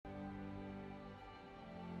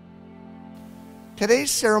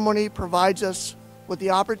Today's ceremony provides us with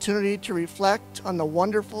the opportunity to reflect on the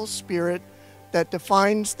wonderful spirit that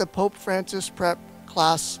defines the Pope Francis Prep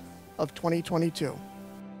class of 2022.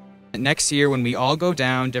 Next year, when we all go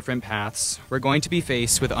down different paths, we're going to be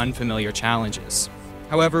faced with unfamiliar challenges.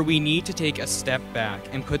 However, we need to take a step back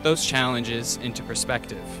and put those challenges into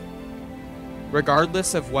perspective.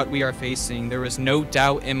 Regardless of what we are facing, there is no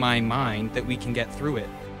doubt in my mind that we can get through it.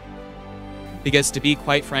 Because to be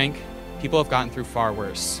quite frank, people have gotten through far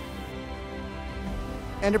worse.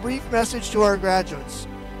 And a brief message to our graduates.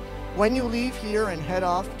 When you leave here and head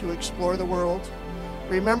off to explore the world,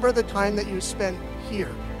 remember the time that you spent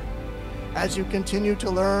here. As you continue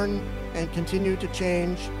to learn and continue to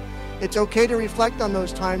change, it's okay to reflect on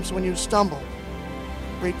those times when you stumbled.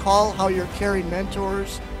 Recall how your caring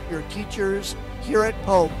mentors, your teachers here at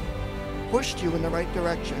Pope pushed you in the right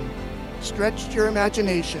direction, stretched your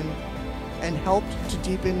imagination, and helped to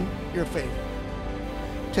deepen your faith.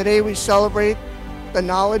 Today we celebrate the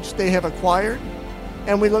knowledge they have acquired,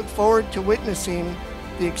 and we look forward to witnessing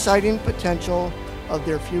the exciting potential of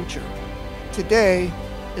their future. Today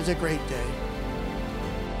is a great day.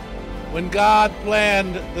 When God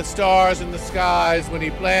planned the stars in the skies, when He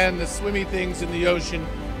planned the swimmy things in the ocean,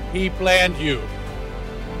 He planned you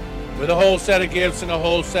with a whole set of gifts and a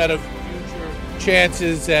whole set of future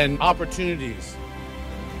chances and opportunities.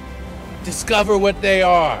 Discover what they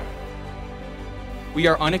are. We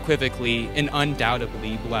are unequivocally and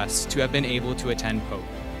undoubtedly blessed to have been able to attend Pope,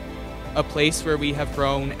 a place where we have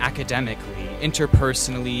grown academically,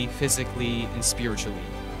 interpersonally, physically, and spiritually.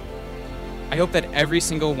 I hope that every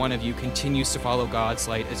single one of you continues to follow God's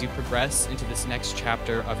light as you progress into this next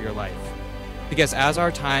chapter of your life. Because as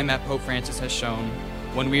our time at Pope Francis has shown,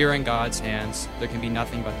 when we are in God's hands, there can be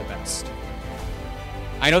nothing but the best.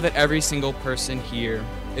 I know that every single person here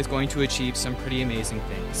is going to achieve some pretty amazing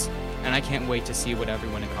things, and I can't wait to see what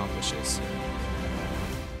everyone accomplishes.